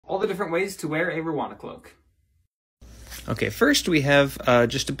all the different ways to wear a Ruana Cloak. Okay, first we have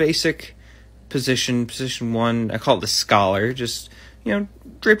just a basic position 1. I call it the scholar. Just,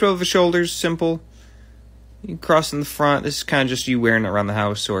 draped over the shoulders, simple. You cross in the front. This is kind of just you wearing it around the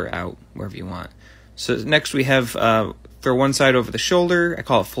house or out, wherever you want. So next we have throw one side over the shoulder. I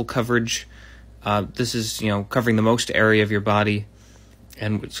call it full coverage. This is, covering the most area of your body,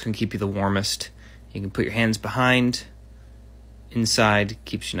 and it's going to keep you the warmest. You can put your hands behind, inside,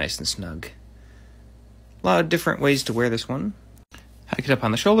 keeps you nice and snug. A lot of different ways to wear this one. Hike it up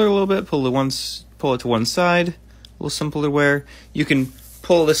on the shoulder a little bit, pull it to one side. A little simple to wear. You can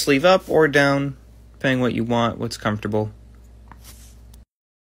pull the sleeve up or down, depending what you want, what's comfortable.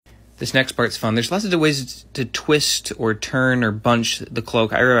 This next part's fun. There's lots of ways to twist or turn or bunch the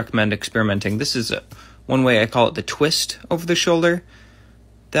cloak. I recommend experimenting. This is one way. I call it the twist over the shoulder.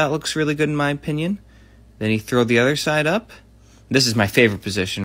 That looks really good in my opinion. Then you throw the other side up. This is my favorite position.